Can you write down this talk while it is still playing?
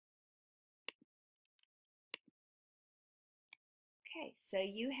Okay, so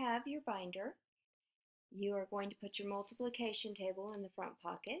you have your binder. You are going to put your multiplication table in the front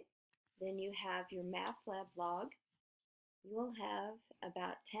pocket. Then you have your MathLab log. You will have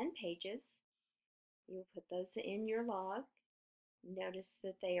about 10 pages. You will put those in your log. Notice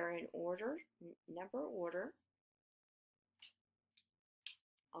that they are in order, number order,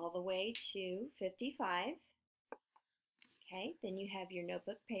 all the way to 55. Okay, then you have your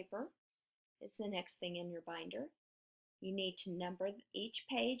notebook paper. It's the next thing in your binder. You need to number each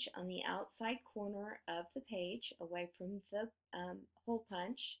page on the outside corner of the page away from the hole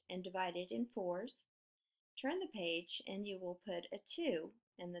punch and divide it in fours. Turn the page and you will put a 2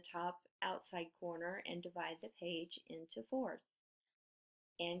 in the top outside corner and divide the page into fours.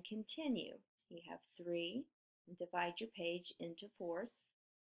 And continue. You have 3 and divide your page into fours.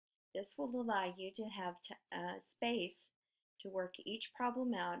 This will allow you to have space to work each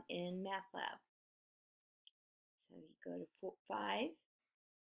problem out in MathLab. So you go to 5. I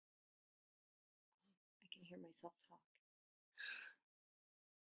can hear myself talk.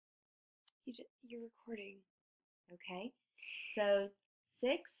 You're recording. Okay, so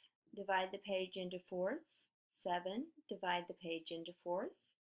 6, divide the page into fours. 7, divide the page into fours.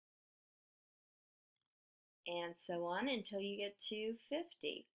 And so on until you get to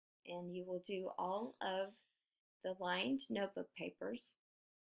 50. And you will do all of the lined notebook papers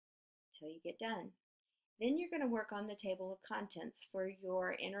until you get done. Then you're going to work on the table of contents for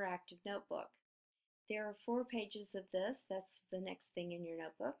your interactive notebook. There are 4 pages of this. That's the next thing in your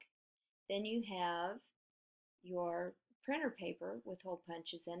notebook. Then you have your printer paper with hole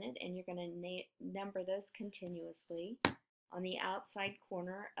punches in it, and you're going to number those continuously on the outside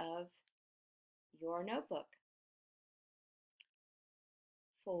corner of your notebook.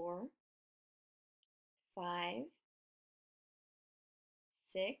 4, 5,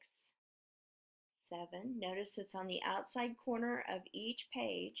 6, 7. Notice it's on the outside corner of each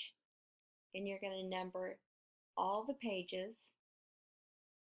page, and you're going to number all the pages,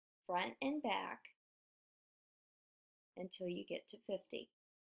 front and back, until you get to 50.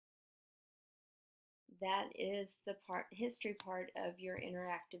 That is the history part of your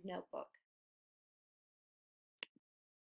interactive notebook.